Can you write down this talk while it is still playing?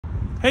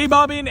Hey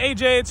Bobby and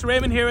AJ, it's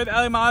Raymond here with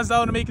LA Mazda. I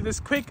want to make this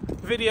quick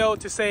video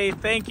to say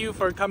thank you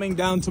for coming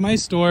down to my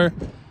store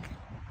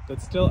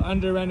that's still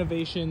under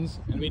renovations,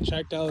 and we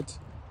checked out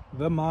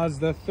the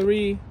Mazda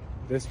 3.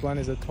 This one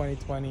is a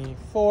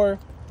 2024,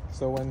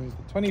 so when the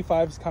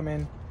 25s come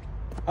in,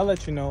 I'll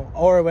let you know,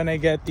 or when I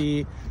get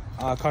the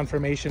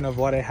confirmation of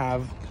what I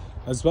have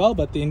as well.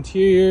 But the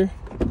interior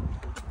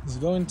is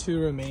going to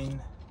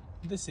remain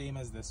the same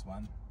as this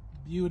one.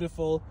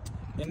 Beautiful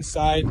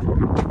inside,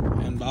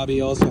 and Bobby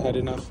also had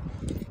enough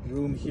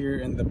room here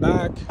in the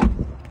back,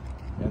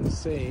 and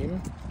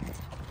same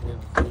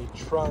with the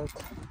trunk.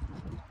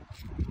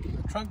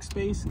 The trunk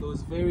space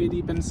goes very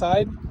deep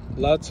inside,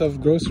 lots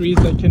of groceries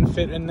that can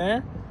fit in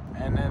there.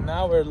 And then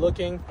now we're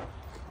looking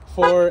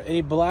for a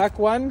black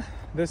one.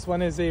 This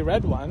one is a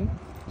red one,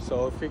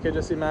 so if you could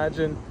just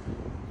imagine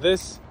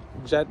this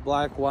jet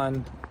black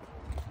one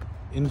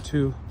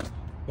into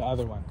the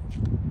other one.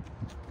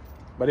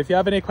 But if you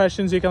have any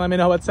questions, you can let me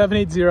know at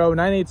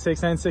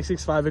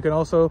 780-986-9665. You can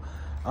also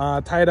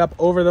tie it up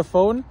over the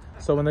phone,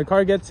 so when the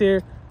car gets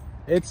here,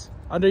 it's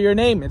under your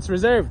name, it's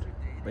reserved.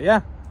 But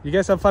yeah, you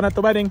guys have fun at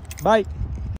the wedding. Bye.